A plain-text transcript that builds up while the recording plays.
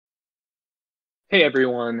Hey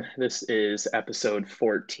everyone, this is episode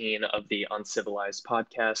 14 of the Uncivilized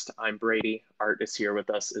podcast. I'm Brady. Art is here with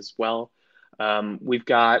us as well. We've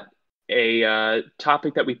got a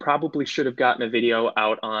topic that we probably should have gotten a video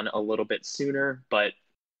out on a little bit sooner, but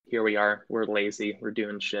here we are. We're lazy. We're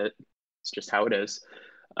doing shit. It's just how it is.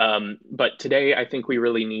 But today, I think we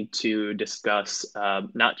really need to discuss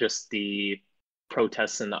not just the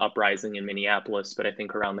protests and the uprising in Minneapolis, but I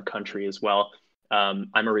think around the country as well.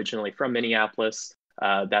 I'm originally from Minneapolis.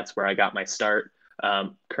 That's where I got my start.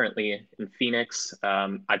 Currently in Phoenix.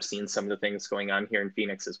 I've seen some of the things going on here in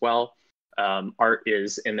Phoenix as well. Art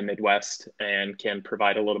is in the Midwest and can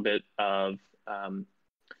provide a little bit of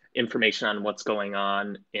information on what's going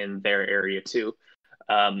on in their area too.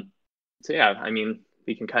 So yeah, I mean,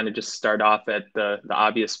 we can kind of just start off at the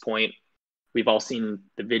obvious point. We've all seen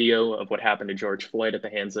the video of what happened to George Floyd at the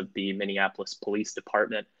hands of the Minneapolis Police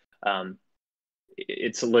Department.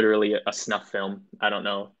 It's literally a snuff film. I don't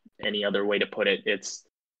know any other way to put it. It's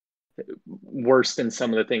worse than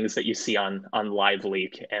some of the things that you see on Live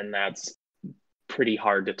Leak, and that's pretty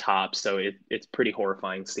hard to top. So it's pretty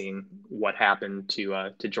horrifying seeing what happened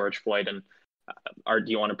to George Floyd. And Art,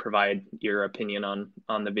 do you want to provide your opinion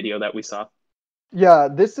on the video that we saw? Yeah,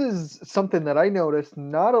 this is something that I noticed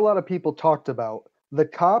not a lot of people talked about. The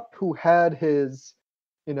cop who had his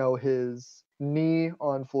knee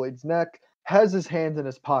on Floyd's neck has his hands in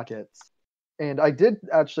his pockets. And I did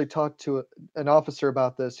actually talk to an officer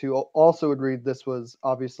about this who also agreed this was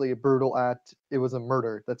obviously a brutal act. It was a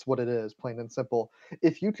murder. That's what it is, plain and simple.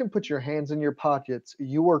 If you can put your hands in your pockets,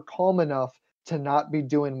 you are calm enough to not be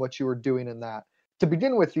doing what you were doing in that. To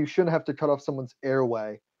begin with, you shouldn't have to cut off someone's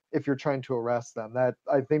airway if you're trying to arrest them. That,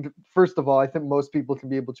 I think, first of all, I think most people can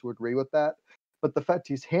be able to agree with that. But the fact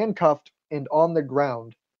he's handcuffed and on the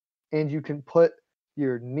ground, and you can put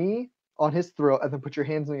your knee on his throat and then put your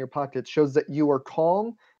hands in your pockets shows that you are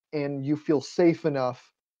calm and you feel safe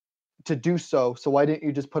enough to do so. So why didn't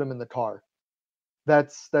you just put him in the car?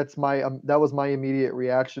 That was my immediate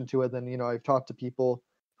reaction to it. Then I've talked to people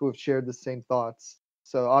who have shared the same thoughts.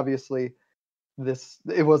 So obviously,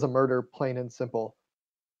 it was a murder, plain and simple.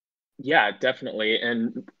 Yeah, definitely.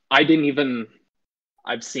 And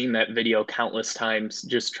I've seen that video countless times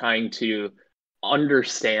just trying to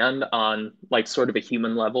understand on like sort of a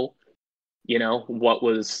human level, what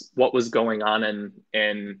was going on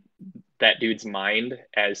in that dude's mind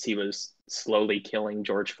as he was slowly killing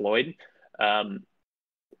George Floyd. Um,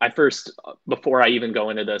 I first, before I even go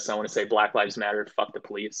into this, I want to say Black Lives Matter, fuck the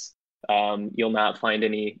police. You'll not find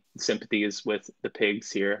any sympathies with the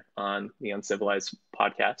pigs here on the Uncivilized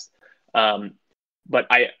podcast. Um, but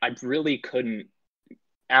I really couldn't,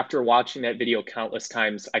 after watching that video countless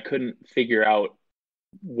times, I couldn't figure out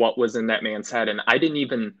what was in that man's head. And I didn't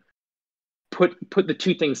even put the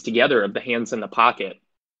two things together of the hands in the pocket.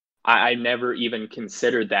 I never even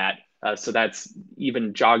considered that. So that's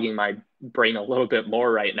even jogging my brain a little bit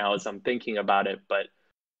more right now as I'm thinking about it. But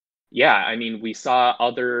yeah, I mean, we saw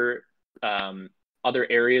other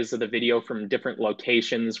areas of the video from different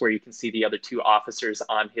locations where you can see the other two officers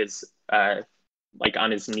on his like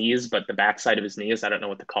on his knees, but the backside of his knees, I don't know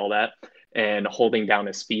what to call that, and holding down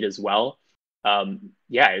his feet as well.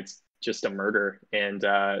 Yeah, it's just a murder. And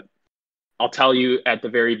I'll tell you at the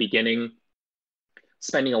very beginning,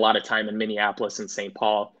 spending a lot of time in Minneapolis and St.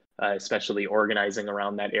 Paul, especially organizing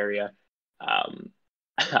around that area, um,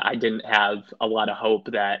 I didn't have a lot of hope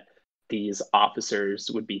that these officers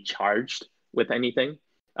would be charged with anything,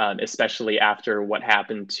 especially after what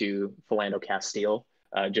happened to Philando Castile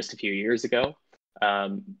just a few years ago.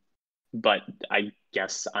 Um, but I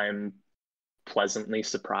guess I'm pleasantly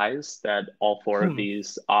surprised that all four of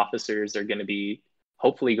these officers are going to be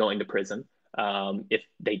hopefully going to prison. If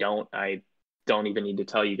they don't, I don't even need to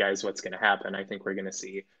tell you guys what's going to happen. I think we're going to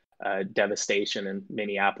see devastation in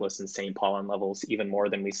Minneapolis and St. Paul on levels even more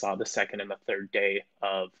than we saw the second and the third day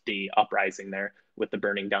of the uprising there with the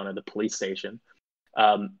burning down of the police station.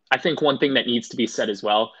 I think one thing that needs to be said as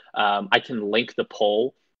well, I can link the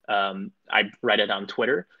poll. I read it on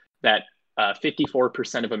Twitter that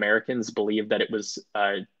 54% of Americans believe that it was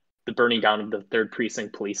the burning down of the third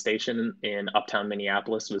precinct police station in uptown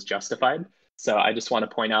Minneapolis was justified. So I just want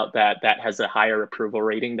to point out that that has a higher approval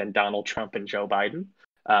rating than Donald Trump and Joe Biden.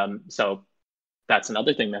 So that's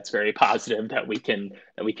another thing that's very positive that we can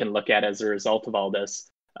look at as a result of all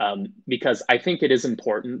this. Because I think it is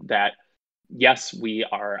important that yes, we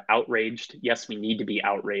are outraged. Yes, we need to be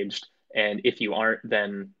outraged. And if you aren't,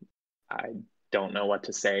 then I don't know what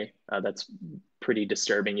to say. That's pretty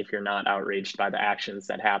disturbing if you're not outraged by the actions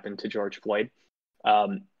that happened to George Floyd.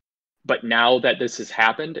 But now that this has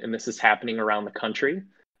happened and this is happening around the country,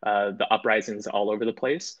 the uprisings all over the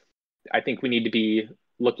place. I think we need to be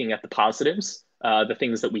looking at the positives, the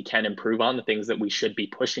things that we can improve on, the things that we should be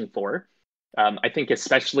pushing for. I think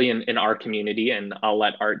especially in our community, and I'll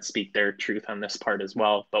let Art speak their truth on this part as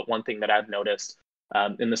well. But one thing that I've noticed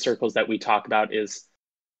in the circles that we talk about is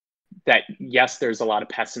that yes, there's a lot of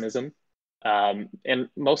pessimism, and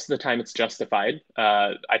most of the time it's justified.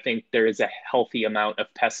 I think there is a healthy amount of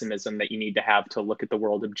pessimism that you need to have to look at the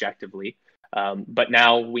world objectively. But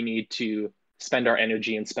now we need to spend our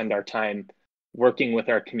energy and spend our time working with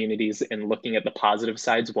our communities and looking at the positive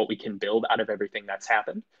sides, what we can build out of everything that's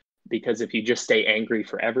happened. Because if you just stay angry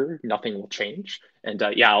forever, nothing will change. And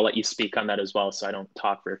yeah, I'll let you speak on that as well, so I don't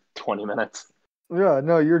talk for 20 minutes. Yeah,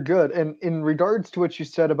 no, you're good. And in regards to what you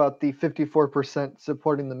said about the 54%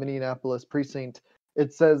 supporting the Minneapolis precinct,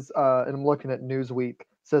 it says, and I'm looking at Newsweek,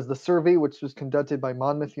 says the survey, which was conducted by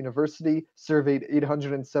Monmouth University, surveyed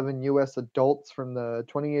 807 U.S. adults from the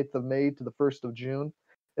 28th of May to the 1st of June.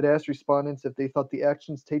 It asked respondents if they thought the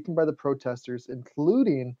actions taken by the protesters,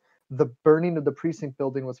 including the burning of the precinct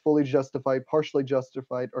building, was fully justified, partially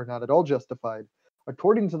justified, or not at all justified.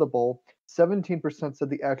 According to the poll, 17% said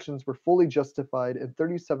the actions were fully justified and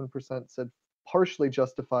 37% said partially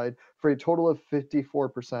justified, for a total of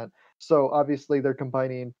 54%. So obviously they're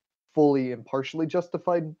combining fully and partially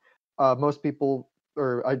justified. Most people,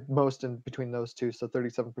 most in between those two, so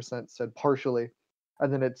 37% said partially.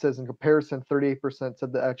 And then it says in comparison, 38%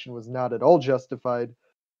 said the action was not at all justified,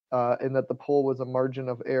 and that the poll was a margin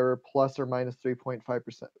of error plus or minus 3.5%,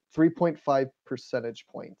 3.5 percentage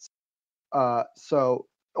points. So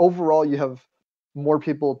overall, you have more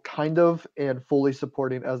people kind of and fully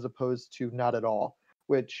supporting as opposed to not at all,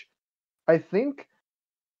 which I think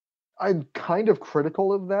I'm kind of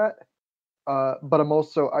critical of that. But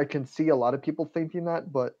I can see a lot of people thinking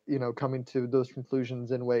that, but coming to those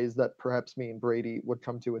conclusions in ways that perhaps me and Brady would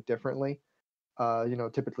come to it differently.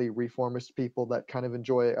 Typically reformist people that kind of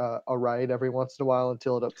enjoy a riot every once in a while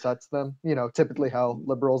until it upsets them. Typically how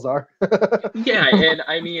liberals are. Yeah, and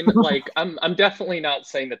I mean, like, I'm definitely not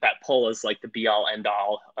saying that that poll is like the be all end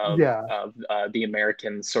all of Yeah. the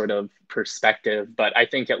American sort of perspective, but I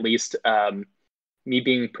think at least me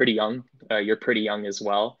being pretty young, you're pretty young as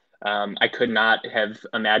well. I could not have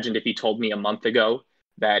imagined if you told me a month ago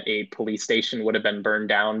that a police station would have been burned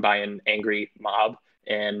down by an angry mob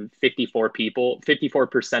and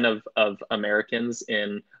 54% of Americans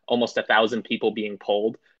in almost 1,000 people being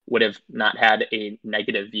polled would have not had a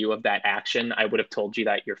negative view of that action. I would have told you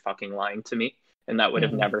that you're fucking lying to me, and that would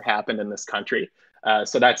have Mhm. never happened in this country.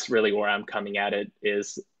 So that's really where I'm coming at it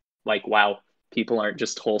is like, wow, people aren't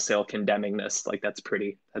just wholesale condemning this. Like that's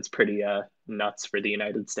pretty nuts for the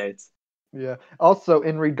United States. Yeah. Also,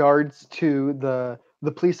 in regards to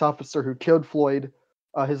the police officer who killed Floyd,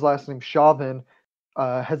 his last name Chauvin,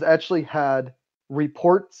 has actually had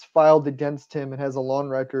reports filed against him and has a long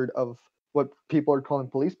record of what people are calling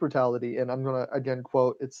police brutality. And I'm gonna again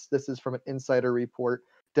quote: This is from an insider report.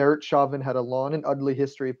 Derek Chauvin had a long and ugly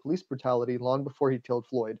history of police brutality long before he killed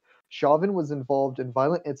Floyd. Chauvin was involved in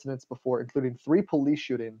violent incidents before, including 3 police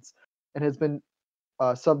shootings, and has been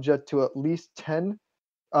subject to at least 10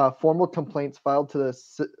 formal complaints filed to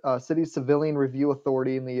the city's Civilian Review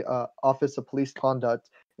Authority in the Office of Police Conduct.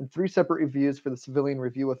 In 3 separate reviews for the Civilian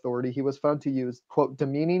Review Authority, he was found to use, quote,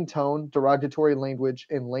 demeaning tone, derogatory language,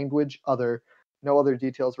 and language other. No other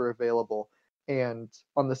details were available. And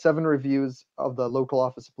on the 7 reviews of the local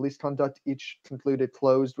Office of Police Conduct, each concluded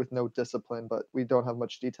closed with no discipline, but we don't have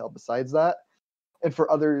much detail besides that. And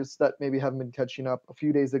for others that maybe haven't been catching up, a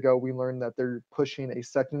few days ago, we learned that they're pushing a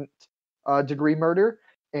second degree murder.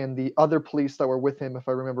 And the other police that were with him, if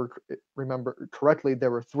I remember correctly,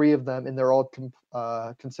 there were 3 of them, and they're all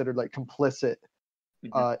considered like complicit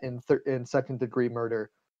Mhm. in second degree murder.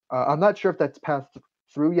 I'm not sure if that's passed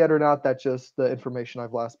through yet or not. That's just the information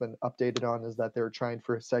I've last been updated on, is that they were trying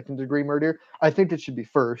for a second degree murder. I think it should be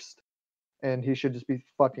first, and he should just be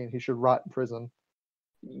he should rot in prison,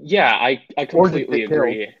 Yeah, I or just completely get killed,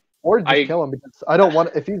 agree. or just I kill him, because I don't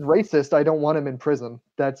want, if he's racist, I don't want him in prison.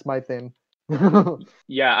 That's my thing.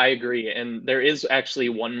 Yeah, I agree. And there is actually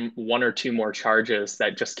one or two more charges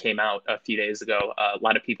that just came out a few days ago. A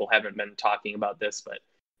lot of people haven't been talking about this, but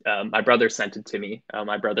my brother sent it to me.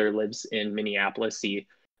 My brother lives in Minneapolis. He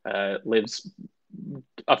lives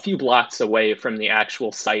a few blocks away from the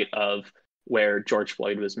actual site of where George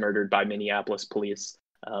Floyd was murdered by Minneapolis police.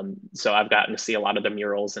 So I've gotten to see a lot of the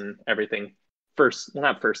murals and everything first, well,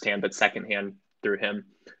 not firsthand, but secondhand through him.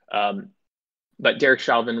 Um, but Derek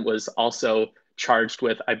Chauvin was also charged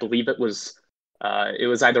with, I believe it was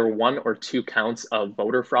either 1 or 2 counts of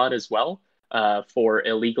voter fraud as well. for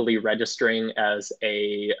illegally registering as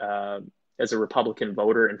a Republican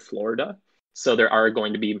voter in Florida. So there are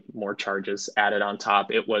going to be more charges added on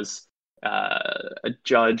top. It was a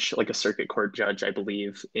judge, like a circuit court judge, I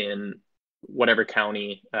believe, in whatever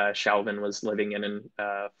county Chauvin was living in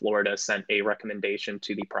Florida, sent a recommendation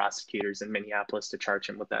to the prosecutors in Minneapolis to charge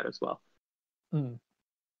him with that as well. Mm.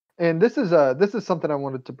 And this is something I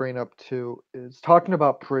wanted to bring up too, is talking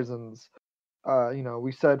about prisons.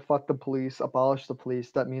 We said fuck the police, abolish the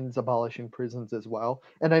police. That means abolishing prisons as well.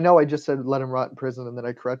 And I know I just said let them rot in prison, and then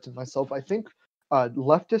I corrected myself. I think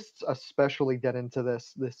leftists especially get into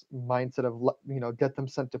this mindset of get them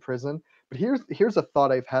sent to prison. But here's a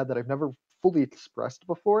thought I've had that I've never fully expressed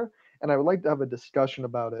before, and I would like to have a discussion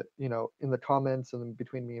about it. In the comments and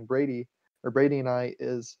between me and Brady, or Brady and I,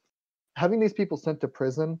 is having these people sent to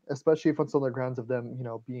prison, especially if it's on the grounds of them,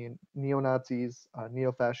 being neo-Nazis,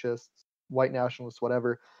 neo-fascists, white nationalists,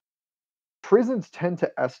 whatever. Prisons tend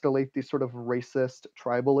to escalate these sort of racist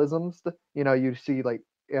tribalisms. You see like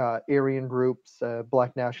Aryan groups,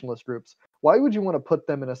 black nationalist groups. Why would you want to put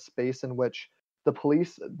them in a space in which the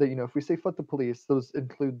police, if we say fuck the police, those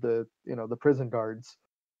include the prison guards.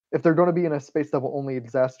 If they're going to be in a space that will only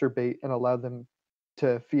exacerbate and allow them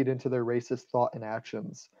to feed into their racist thought and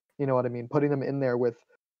actions. You know what I mean? Putting them in there with,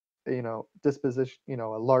 disposition, a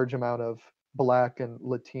large amount of Black and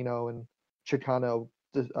Latino and Chicano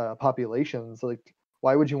populations. Like,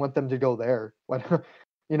 why would you want them to go there?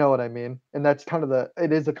 You know what I mean? And that's kind of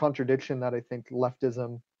it is a contradiction that I think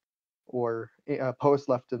leftism or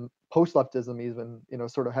post-leftism even,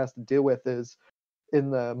 sort of has to deal with, is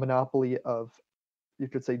in the monopoly of, you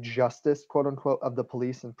could say, justice, quote unquote, of the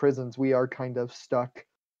police and prisons. We are kind of stuck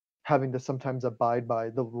having to sometimes abide by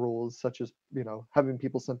the rules, such as having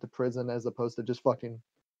people sent to prison as opposed to just fucking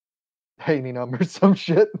painting them or some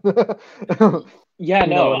shit. Yeah,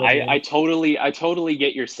 no, I mean? I totally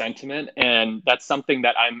get your sentiment, and that's something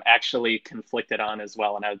that I'm actually conflicted on as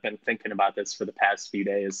well. And I've been thinking about this for the past few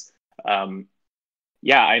days.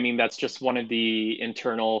 Yeah, I mean, that's just one of the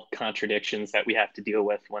internal contradictions that we have to deal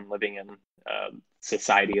with when living in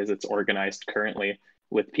society as it's organized currently,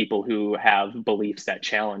 with people who have beliefs that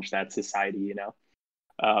challenge that society.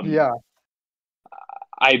 Yeah.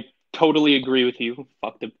 I totally agree with you.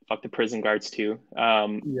 Fuck the prison guards too.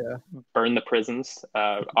 Yeah. Burn the prisons.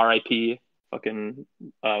 R.I.P. Fucking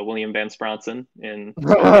William Vance Bronson in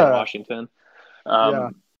Spokane, Washington. Yeah.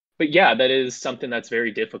 But yeah, that is something that's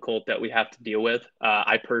very difficult that we have to deal with.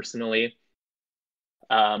 I personally,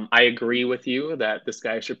 I agree with you that this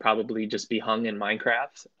guy should probably just be hung in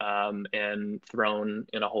Minecraft and thrown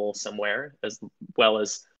in a hole somewhere, as well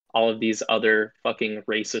as all of these other fucking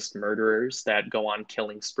racist murderers that go on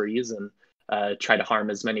killing sprees and try to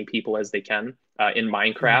harm as many people as they can in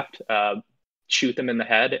Minecraft. Shoot them in the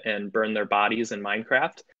head and burn their bodies in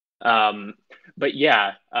Minecraft. But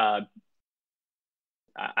yeah,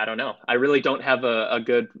 I don't know. I really don't have a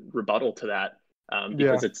good rebuttal to that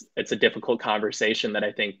because it's a difficult conversation that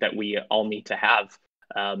I think that we all need to have.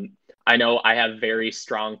 I know I have very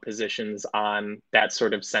strong positions on that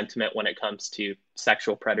sort of sentiment when it comes to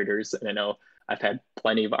sexual predators, and I know I've had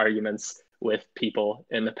plenty of arguments with people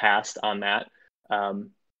in the past on that.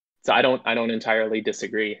 So I don't entirely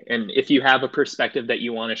disagree. And if you have a perspective that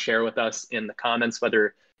you want to share with us in the comments,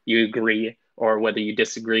 whether you agree or whether you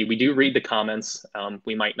disagree, we do read the comments.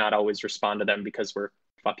 We might not always respond to them because we're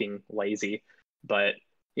fucking lazy, but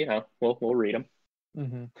we'll read them.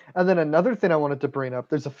 Mm-hmm. And then another thing I wanted to bring up,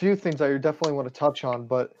 there's a few things I definitely want to touch on,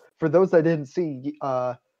 but for those that didn't see,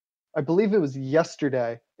 I believe it was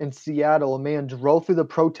yesterday in Seattle, a man drove through the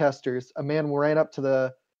protesters. A man ran up to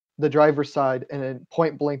the driver's side and then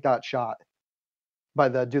point blank got shot by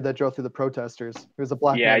the dude that drove through the protesters. He was a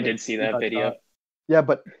black man. Yeah, I did see that video. Shot. Yeah,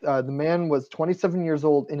 but the man was 27 years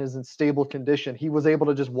old and is in stable condition. He was able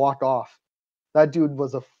to just walk off. That dude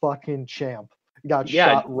was a fucking champ. Got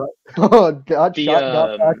shot right. Got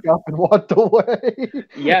back up and walked away.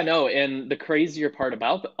 Yeah, no, and the crazier part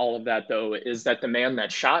about all of that, though, is that the man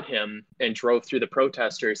that shot him and drove through the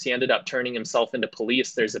protesters, he ended up turning himself into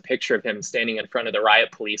police. There's a picture of him standing in front of the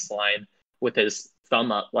riot police line with his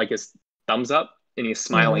thumb up, like his thumbs up, and he's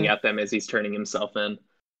smiling at them as he's turning himself in.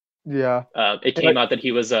 Yeah. It came out that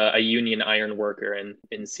he was a union iron worker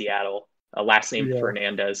in Seattle. Last name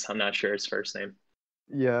Fernandez. I'm not sure his first name.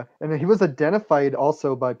 Yeah, and he was identified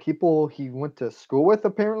also by people he went to school with,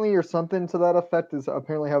 apparently, or something to that effect. Is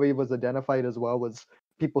apparently how he was identified as well, was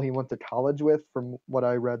people he went to college with. From what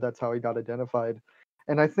I read, that's how he got identified.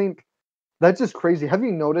 And I think that's just crazy. Have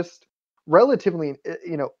you noticed, relatively,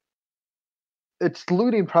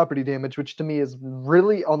 excluding property damage, which to me is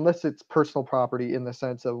really, unless it's personal property in the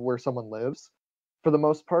sense of where someone lives, for the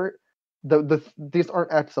most part, these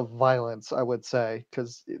aren't acts of violence, I would say,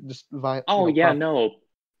 because just Oh yeah, property. no.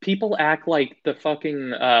 People act like the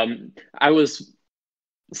fucking I was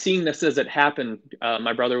seeing this as it happened.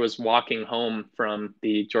 My brother was walking home from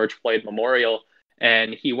the George Floyd memorial,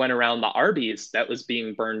 and he went around the Arby's that was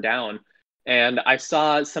being burned down. And I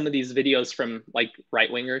saw some of these videos from like right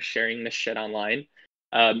wingers sharing this shit online,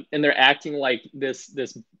 and they're acting like this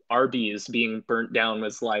Arby's being burnt down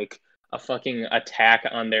was like a fucking attack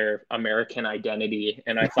on their American identity.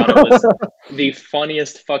 And I thought it was the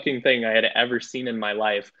funniest fucking thing I had ever seen in my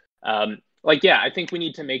life. Like, yeah, I think we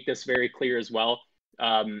need to make this very clear as well.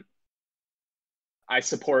 um, I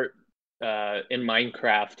support in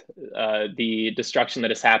Minecraft the destruction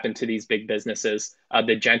that has happened to these big businesses,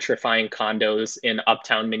 the gentrifying condos in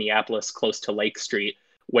uptown Minneapolis close to Lake Street,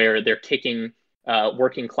 where they're kicking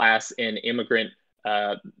working class and immigrant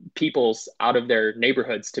peoples out of their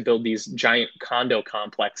neighborhoods to build these giant condo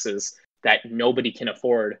complexes that nobody can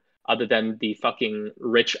afford other than the fucking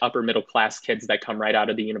rich upper middle class kids that come right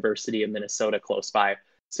out of the University of Minnesota close by.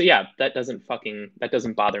 So yeah, that doesn't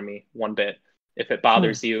bother me one bit. If it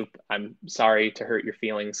bothers you, I'm sorry to hurt your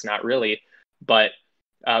feelings. Not really, but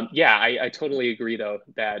yeah, I totally agree though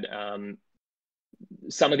that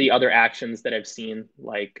some of the other actions that I've seen,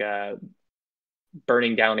 like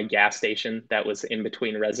burning down a gas station that was in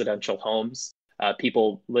between residential homes,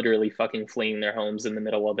 people literally fucking fleeing their homes in the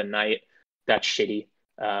middle of the night. That's shitty.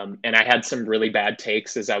 And I had some really bad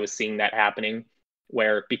takes as I was seeing that happening,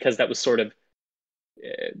 where because that was sort of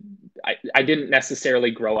I didn't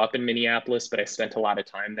necessarily grow up in Minneapolis, but I spent a lot of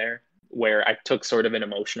time there where I took sort of an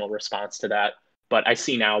emotional response to that. But I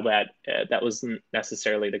see now that that wasn't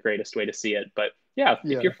necessarily the greatest way to see it. But yeah, if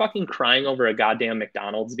Yeah. you're fucking crying over a goddamn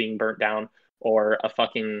McDonald's being burnt down or a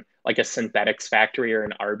fucking like a synthetics factory or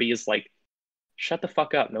an Arby's, like shut the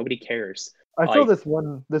fuck up. Nobody cares. I saw Like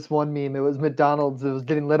this one meme. It was McDonald's. It was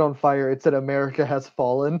getting lit on fire. It said "America has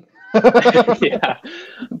fallen." yeah,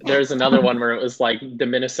 there's another one where it was like the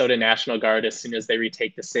Minnesota National Guard as soon as they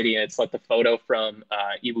retake the city, and it's like the photo from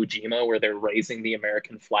Iwo Jima where they're raising the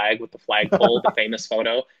American flag with the flagpole, the famous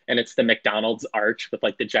photo, and it's the McDonald's arch with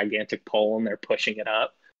like the gigantic pole, and they're pushing it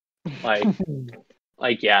up.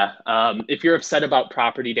 Like, yeah, if you're upset about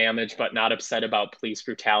property damage but not upset about police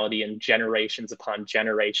brutality and generations upon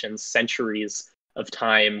generations, centuries of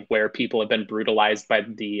time where people have been brutalized by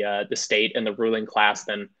the state and the ruling class,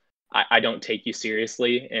 then I don't take you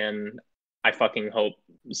seriously, and I fucking hope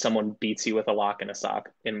someone beats you with a lock and a sock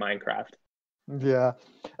in Minecraft. Yeah.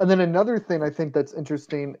 And then another thing I think that's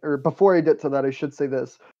interesting, or before I get to that, I should say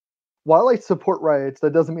this. While I support riots,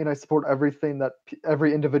 that doesn't mean I support everything that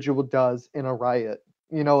every individual does in a riot.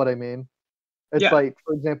 You know what I mean? It's Yeah, like,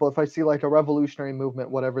 for example, if I see like a revolutionary movement,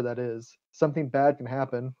 whatever that is, something bad can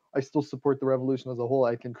happen. I still support the revolution as a whole.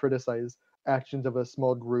 I can criticize actions of a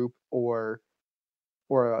small group or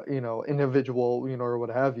a individual, or what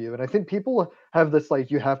have you. And I think people have this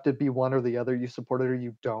like you have to be one or the other, you support it or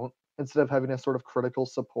you don't, instead of having a sort of critical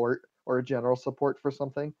support or a general support for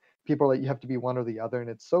something. People are like you have to be one or the other, and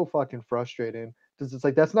it's so fucking frustrating because it's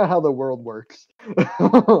like that's not how the world works.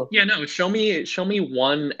 yeah, no. Show me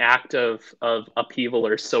one act of upheaval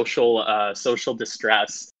or social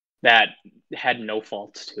distress that had no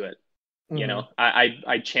faults to it. You Hmm. know,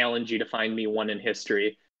 I challenge you to find me one in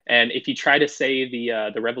history. And if you try to say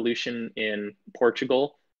the revolution in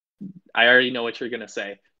Portugal, I already know what you're gonna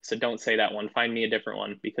say. So don't say that one. Find me a different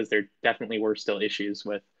one because there definitely were still issues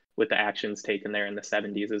with the actions taken there in the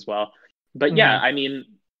 70s as well. But yeah, Hmm. I mean,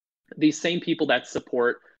 these same people that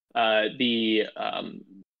support the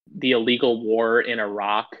illegal war in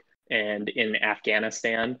Iraq and in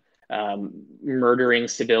Afghanistan, murdering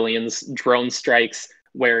civilians, drone strikes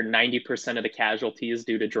where 90% of the casualties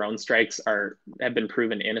due to drone strikes have been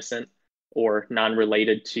proven innocent or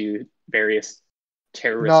non-related to various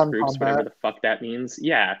terrorist groups, whatever Non-combat. the fuck that means.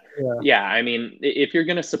 Yeah. Yeah. Yeah. I mean, if you're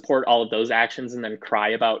going to support all of those actions and then cry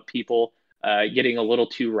about people getting a little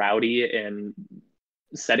too rowdy and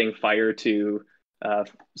setting fire to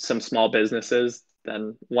some small businesses,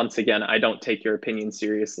 then once again, I don't take your opinion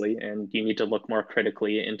seriously, and you need to look more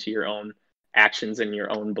critically into your own actions and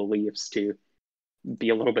your own beliefs to be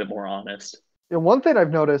a little bit more honest. And one thing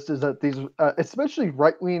I've noticed is that these, especially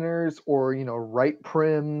right wingers or right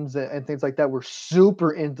prims and things like that, were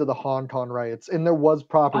super into the Hong Kong riots, and there was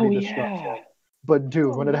property Oh destruction. yeah. But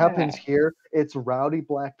dude, Oh when it yeah. happens here, it's rowdy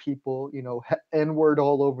black people, N word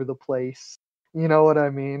all over the place. You know what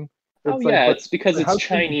I mean? Oh It's like, yeah, but, it's because but it's how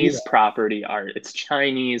can you do Chinese property art. It's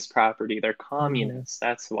Chinese property. They're that? communists.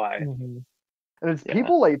 That's why. Hmm. And it's Yeah.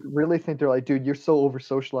 people like really think they're like, dude, you're so over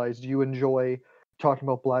socialized. You enjoy talking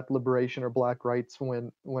about black liberation or black rights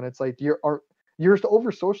when it's like you're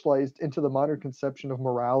over socialized into the modern conception of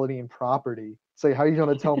morality and property. So how are you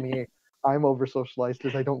gonna tell me I'm over socialized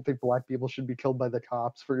because I don't think black people should be killed by the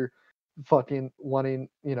cops for fucking wanting,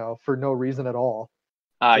 for no reason at all,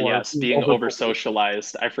 Ah, or yes, being being over over police.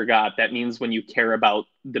 socialized. I forgot. That means when you care about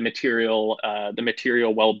the material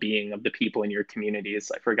well-being of the people in your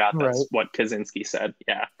communities. I forgot Right. that's what Kaczynski said.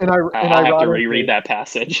 Yeah, And I and I'll have to ironically reread that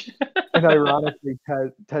passage. and ironically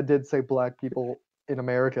Ted did say black people in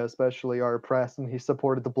America especially are oppressed and he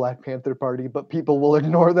supported the Black Panther Party, but people will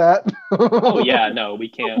ignore that. Oh yeah, no, we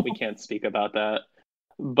can't speak about that.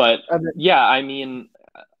 But And then, yeah, I mean,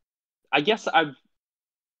 I guess I've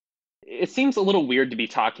it seems a little weird to be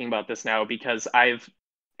talking about this now because I've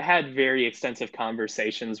had very extensive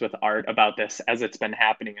conversations with Art about this as it's been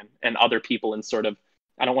happening and other people in sort of,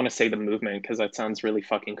 I don't want to say the movement because that sounds really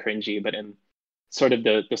fucking cringy, but in sort of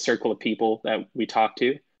the circle of people that we talk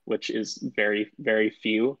to, which is very, very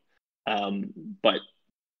few. But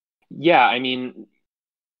yeah, I mean,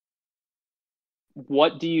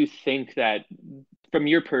 what do you think that, from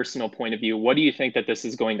your personal point of view, what do you think that this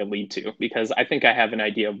is going to lead to? Because I think I have an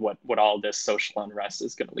idea of what all this social unrest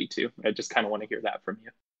is going to lead to. I just kind of want to hear that from you.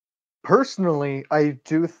 personally, I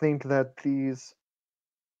do think that these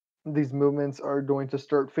movements are going to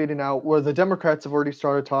start fading out. Where the Democrats have already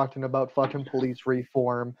started talking about fucking police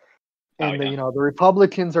reform, Oh and yeah. the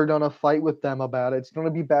Republicans are gonna fight with them about it. It's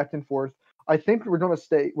gonna be back and forth. I think we're gonna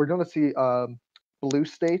see blue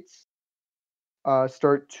states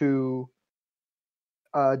start to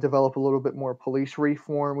develop a little bit more police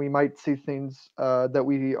reform. We might see things that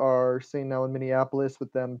we are seeing now in Minneapolis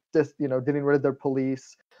with them just getting rid of their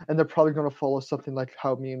police, and they're probably going to follow something like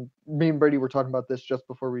how me and Brady were talking about this just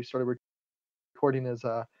before we started recording. Is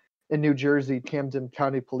in New Jersey, Camden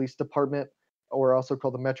County Police Department, or also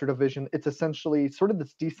called the Metro Division. It's essentially sort of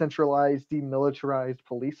this decentralized, demilitarized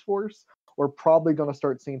police force. We're probably going to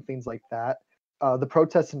start seeing things like that. The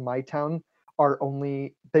protests in my town are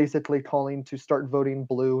only basically calling to start voting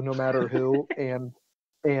blue no matter who, and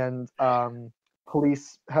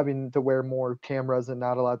police having to wear more cameras and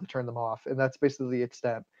not allowed to turn them off, and that's basically the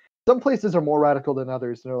extent. Some places are more radical than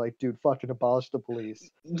others, and they're like, "Dude, fucking abolish the police."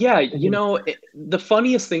 Yeah, And, you know, the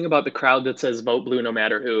funniest thing about the crowd that says vote blue no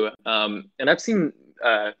matter who, and I've seen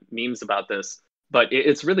memes about this, but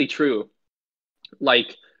it's really true.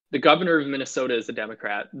 Like, the governor of Minnesota is a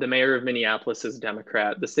Democrat, the mayor of Minneapolis is a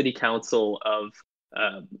Democrat, the city council of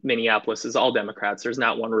Minneapolis is all Democrats. There's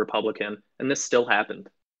not one Republican, and this still happened.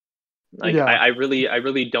 Like, yeah, I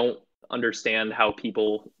really don't understand how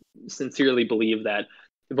people sincerely believe that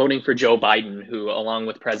voting for Joe Biden, who, along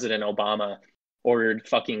with President Obama, ordered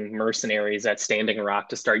fucking mercenaries at Standing Rock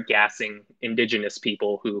to start gassing indigenous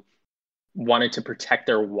people who wanted to protect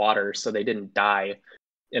their water so they didn't die.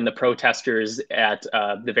 And the protesters at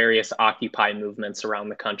the various Occupy movements around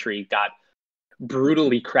the country got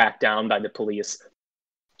brutally cracked down by the police.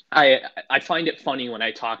 I find it funny when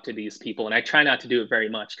I talk to these people, and I try not to do it very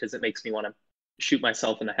much because it makes me want to shoot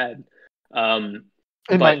myself in the head. Um,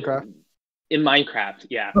 in but Minecraft. in Minecraft,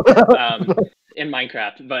 yeah, in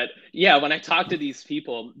Minecraft. But yeah, when I talk to these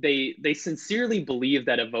people, they sincerely believe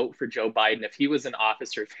that a vote for Joe Biden, if he was in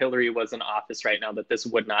office or if Hillary was in office right now, that this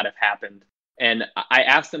would not have happened. And I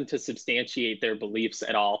ask them to substantiate their beliefs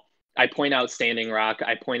at all. I point out Standing Rock,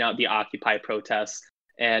 I point out the Occupy protests,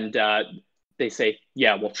 and they say,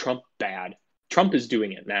 "Yeah, well, Trump bad. Trump is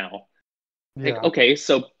doing it now." Like, Yeah. okay,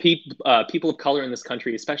 so people of color in this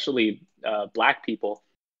country, especially Black people,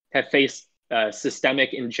 have faced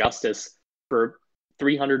systemic injustice for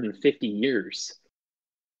 350 years.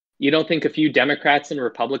 You don't think a few Democrats and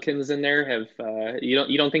Republicans in there have?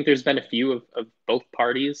 You don't think there's been a few of both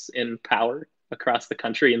parties in power across the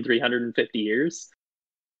country in 350 years,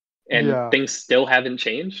 and Yeah. things still haven't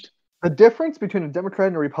changed? The difference between a Democrat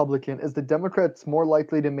and a Republican is the Democrats more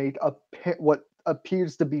likely to make what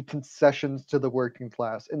appears to be concessions to the working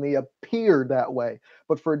class, and they appear that way.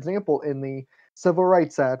 But for example, in the Civil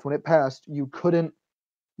Rights Act, when it passed, you couldn't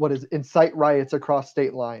incite riots across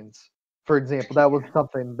state lines. For example, that was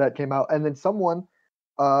something that came out, and then someone,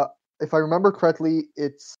 uh, if I remember correctly,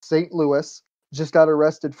 it's St. Louis just got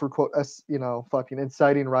arrested for quote fucking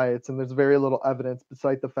inciting riots, and there's very little evidence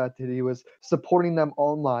beside the fact that he was supporting them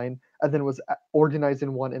online and then was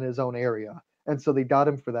organizing one in his own area, and so they got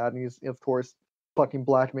him for that, and he's of course fucking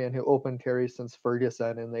black man who open carries since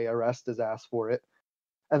Ferguson, and they arrest his ass for it.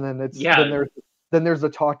 And then Yeah, there's a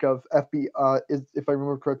talk of FBI. If I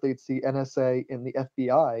remember correctly, it's the NSA and the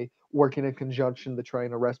FBI working in conjunction to try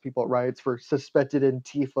and arrest people at riots for suspected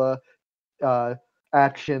Antifa uh,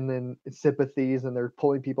 action and sympathies, and they're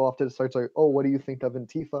pulling people off to the side. It's like, oh, what do you think of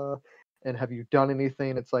Antifa? And have you done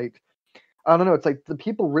anything? It's like, I don't know. It's like the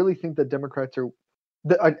people really think that Democrats are,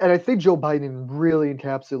 and I think Joe Biden really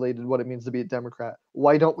encapsulated what it means to be a Democrat.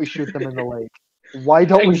 Why don't we shoot them in the leg? Why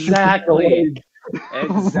don't we shoot them in Exactly. the leg?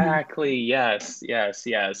 Exactly. Yes. Yes.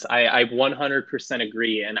 Yes. I 100%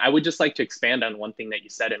 agree. And I would just like to expand on one thing that you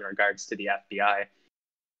said in regards to the FBI.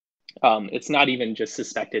 It's not even just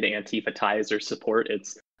suspected Antifa ties or support.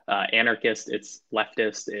 It's anarchist, it's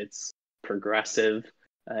leftist, it's progressive,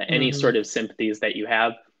 any Hmm. sort of sympathies that you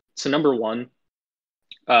have. So, number one,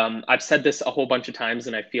 I've said this a whole bunch of times,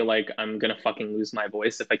 and I feel like I'm gonna fucking lose my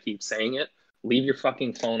voice if I keep saying it. Leave your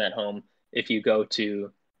fucking phone at home if you go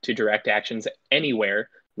to direct actions anywhere.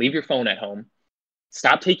 Leave your phone at home.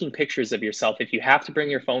 Stop taking pictures of yourself. If you have to bring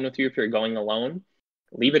your phone with you if you're going alone,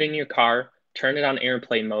 leave it in your car. Turn it on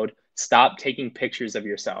airplane mode. Stop taking pictures of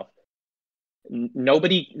yourself.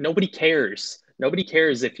 Nobody cares. Nobody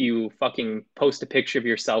cares if you fucking post a picture of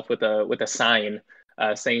yourself with a sign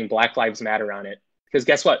saying Black Lives Matter on it. Because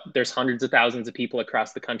guess what? There's hundreds of thousands of people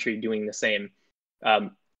across the country doing the same.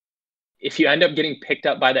 Um, if you end up getting picked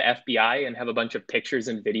up by the FBI and have a bunch of pictures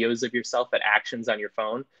and videos of yourself at actions on your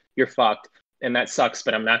phone, you're fucked. And that sucks,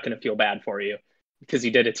 but I'm not going to feel bad for you because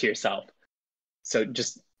you did it to yourself. So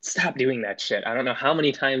just stop doing that shit. I don't know how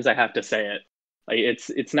many times I have to say it. Like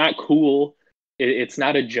it's not cool. It's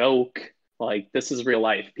not a joke. Like this is real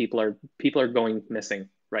life. People are going missing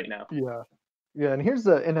right now. Yeah, yeah.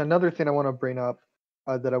 And another thing I want to bring up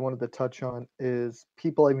that I wanted to touch on is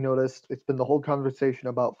people I've noticed. It's been the whole conversation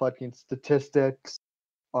about fucking statistics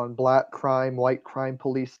on black crime, white crime,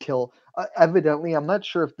 police kill. Evidently, I'm not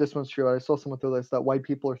sure if this one's true. I saw someone throw this that white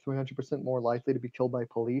people are 300% more likely to be killed by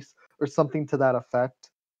police or something to that effect.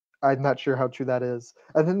 I'm not sure how true that is.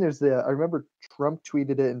 And then there's I remember Trump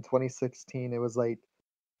tweeted it in 2016. It was like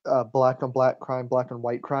black on black crime, black on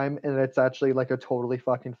white crime, and it's actually like a totally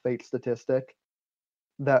fucking fake statistic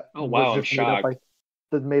that Oh was wow, I'm just shocked.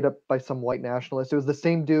 made up by some white nationalist. It was the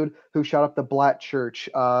same dude who shot up the black church.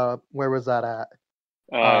 Where was that at?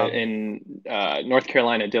 Um, In North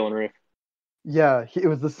Carolina, Dylan Roof. Yeah, it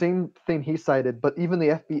was the same thing he cited, but even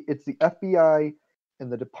it's the FBI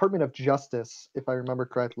and the Department of Justice, if I remember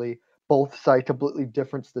correctly, both cite completely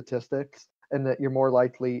different statistics, and that you're more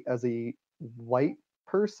likely as a white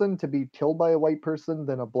person to be killed by a white person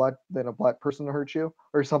than a black person to hurt you,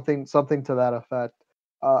 or something to that effect.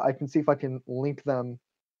 I can see if I can link them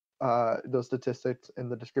those statistics in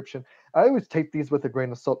the description. I always take these with a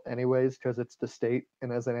grain of salt, anyways, because it's the state,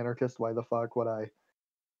 and as an anarchist, why the fuck would I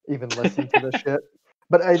even listen to this shit.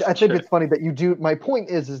 But I think Sure. it's funny that you do. My point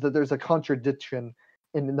is that there's a contradiction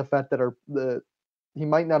in the fact that he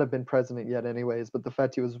might not have been president yet, anyways, but the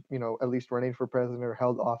fact he was, at least running for president or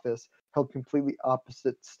held office, held completely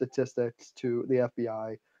opposite statistics to the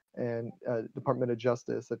FBI and Department of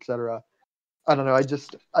Justice, etc. I don't know.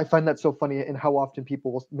 I find that so funny, and how often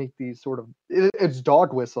people will make these sort of it's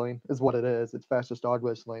dog whistling is what it is. It's fascist dog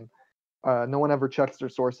whistling. No one ever checks their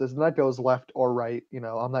sources, and that goes left or right.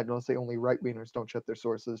 I'm not going to say only right wingers don't check their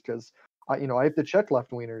sources because, I have to check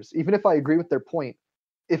left wingers. Even if I agree with their point,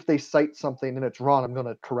 if they cite something and it's wrong, I'm going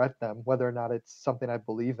to correct them, whether or not it's something I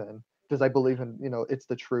believe in, because I believe in, it's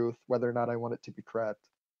the truth, whether or not I want it to be correct.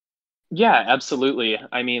 Yeah, absolutely.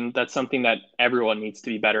 I mean, that's something that everyone needs to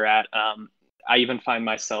be better at. I even find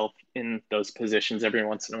myself in those positions every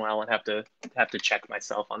once in a while and have to check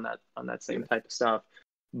myself on that same Yeah, type of stuff.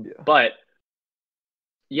 yeah, But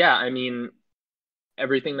yeah, I mean,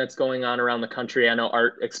 everything that's going on around the country. I know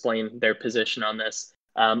Art explained their position on this.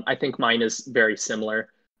 I think mine is very similar.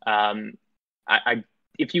 Um, I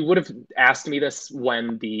if you would have asked me this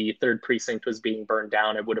when the third precinct was being burned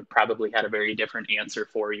down, I would have probably had a very different answer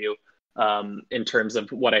for you in terms of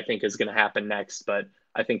what I think is going to happen next. But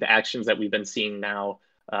I think the actions that we've been seeing now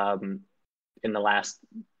um, in the last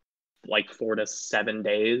like 4 to 7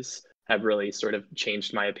 days have really sort of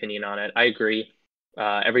changed my opinion on it. I agree.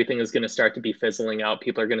 Everything is going to start to be fizzling out.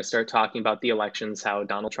 People are going to start talking about the elections, how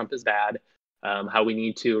Donald Trump is bad, how we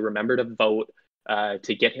need to remember to vote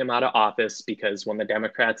to get him out of office because when the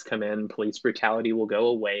Democrats come in, police brutality will go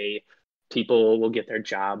away, people will get their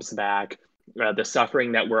jobs back. The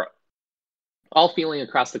suffering that we're all feeling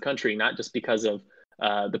across the country, not just because of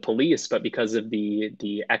the police, but because of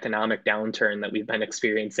the economic downturn that we've been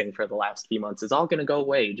experiencing for the last few months, is all going to go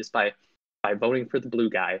away just by voting for the blue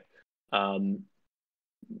guy. Um,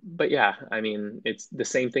 but yeah, I mean, it's the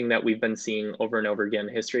same thing that we've been seeing over and over again.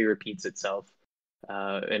 History repeats itself,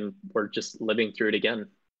 and we're just living through it again.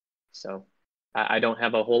 So I don't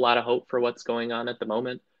have a whole lot of hope for what's going on at the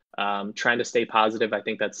moment. Trying to stay positive. I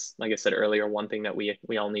think that's, like I said earlier, one thing that we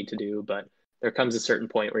all need to do. But there comes a certain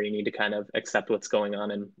point where you need to kind of accept what's going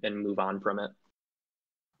on and move on from it.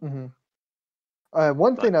 Hmm. But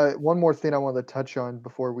One more thing I wanted to touch on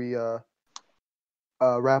before we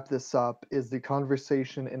wrap this up is the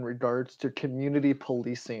conversation in regards to community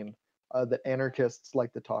policing that anarchists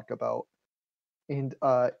like to talk about. And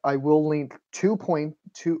I will link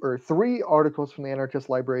 2.2 or 3 articles from the Anarchist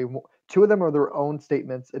Library. Two of them are their own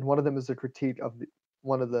statements, and one of them is a critique of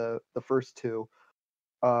one of the first two.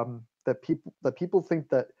 That people think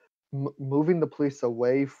that moving the police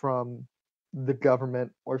away from the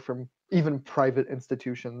government or from even private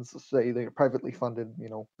institutions, say they're privately funded,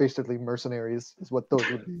 basically mercenaries is what those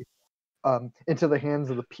would be, into the hands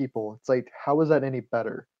of the people. It's like, how is that any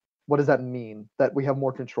better? What does that mean? That we have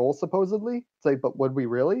more control, supposedly? It's like, but would we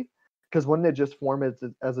really? Because wouldn't it just form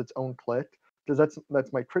as its own clique? Because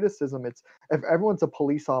that's my criticism. It's if everyone's a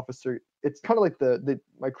police officer, it's kind of like the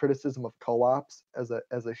my criticism of co-ops as a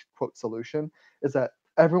quote solution is that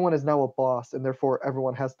everyone is now a boss, and therefore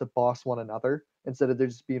everyone has to boss one another instead of there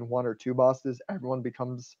just being one or two bosses. Everyone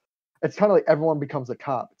becomes. It's kind of like everyone becomes a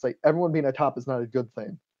cop. It's like everyone being a cop is not a good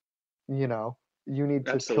thing. you know you need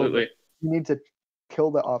to kill the absolutely. you need to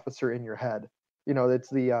kill the officer in your head. It's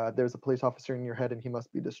there's a police officer in your head and he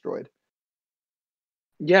must be destroyed.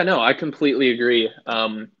 Yeah, no, I completely agree.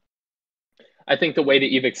 I think the way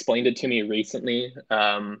that you've explained it to me recently,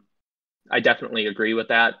 I definitely agree with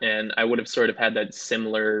that. And I would have sort of had that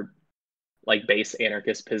similar, like, base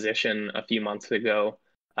anarchist position a few months ago.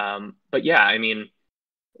 But yeah, I mean,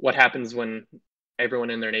 what happens when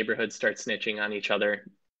everyone in their neighborhood starts snitching on each other?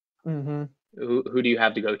 Mm-hmm. Who do you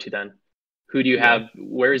have to go to then? Who do you Yeah. have?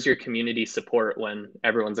 Where's your community support when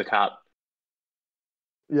everyone's a cop?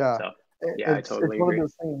 Yeah. So yeah, I It's totally one of agree.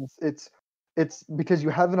 those things. It's because you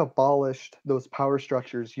haven't abolished those power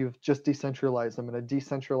structures, you've just decentralized them, and a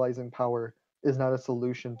decentralizing power is not a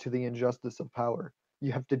solution to the injustice of power.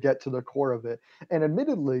 You have to get to the core of it. And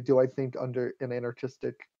admittedly, do I think under an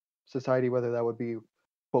anarchistic society, whether that would be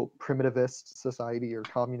quote primitivist society or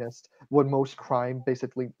communist, would most crime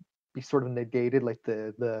basically be sort of negated, like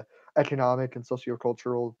the economic and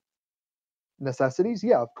sociocultural necessities?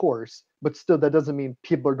 Yeah, of course. But still, that doesn't mean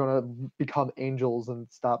people are going to become angels and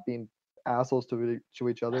stop being assholes to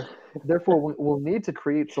each other. Therefore, we'll need to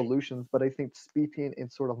create solutions. But I think speaking in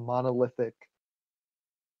sort of monolithic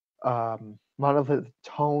tone,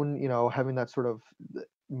 having that sort of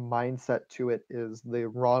mindset to it is the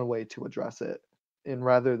wrong way to address it. And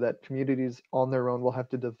rather that communities on their own will have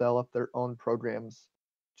to develop their own programs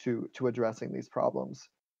to addressing these problems.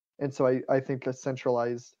 And so I think a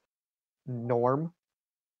centralized norm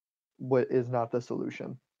what is not the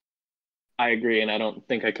solution. I agree, and I don't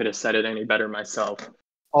think I could have said it any better myself.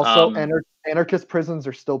 Also, Um, anarchist prisons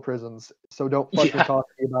are still prisons, so don't fucking yeah, talk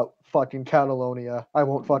to me about fucking Catalonia. I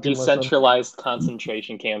won't fucking listen. decentralized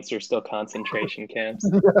concentration camps are still concentration camps.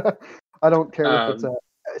 I don't care if it's Um,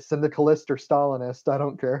 a syndicalist or Stalinist. I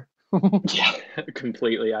don't care. yeah,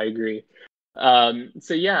 completely. I agree.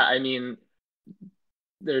 So yeah, I mean,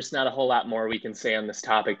 there's not a whole lot more we can say on this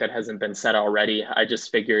topic that hasn't been said already. I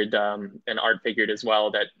just figured, and Art figured as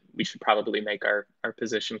well, that we should probably make our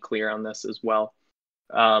position clear on this as well.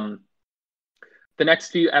 Um, the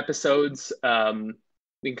next few episodes,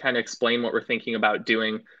 we can kind of explain what we're thinking about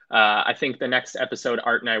doing. I think the next episode,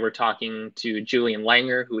 Art and I were talking to Julian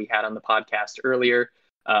Langer, who we had on the podcast earlier,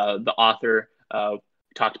 the author.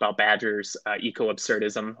 Talked about badgers, eco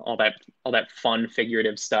absurdism, all that fun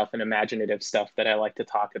figurative stuff and imaginative stuff that I like to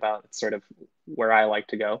talk about. It's sort of where I like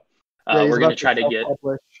to go. Yeah, We're going to try to get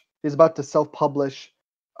he's about to self-publish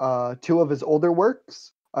two of his older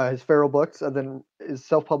works, his feral books, and then is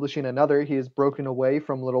self-publishing another. He has broken away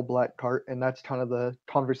from Little Black Cart, and that's kind of the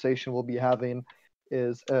conversation we'll be having.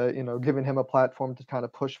 Is giving him a platform to kind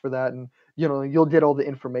of push for that, and you'll get all the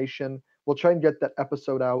information. We'll try and get that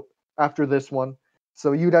episode out after this one,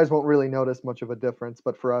 so you guys won't really notice much of a difference.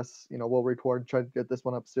 But for us, we'll record, try to get this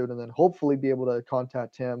one up soon, and then hopefully be able to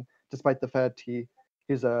contact him, despite the fact he's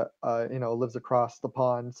lives across the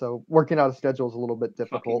pond, so working out a schedule is a little bit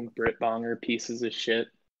difficult. fucking Brit Bonger pieces of shit.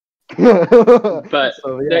 But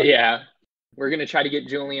So yeah. yeah, we're gonna try to get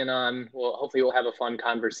Julian on. Well, hopefully we'll have a fun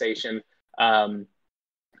conversation. Um,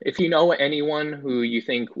 if you know anyone who you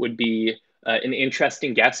think would be an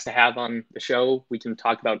interesting guest to have on the show, we can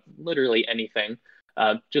talk about literally anything.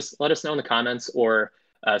 Just let us know in the comments or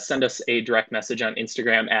send us a direct message on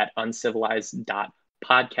Instagram at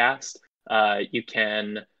uncivilized.podcast. You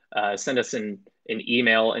can send us an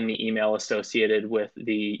email in the email associated with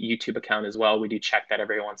the YouTube account as well. We do check that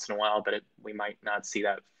every once in a while, but we might not see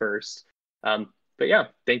that first. But yeah,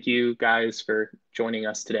 thank you guys for joining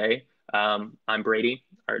us today. I'm Brady,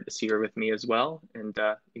 artist here with me as well, and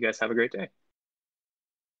you guys have a great day.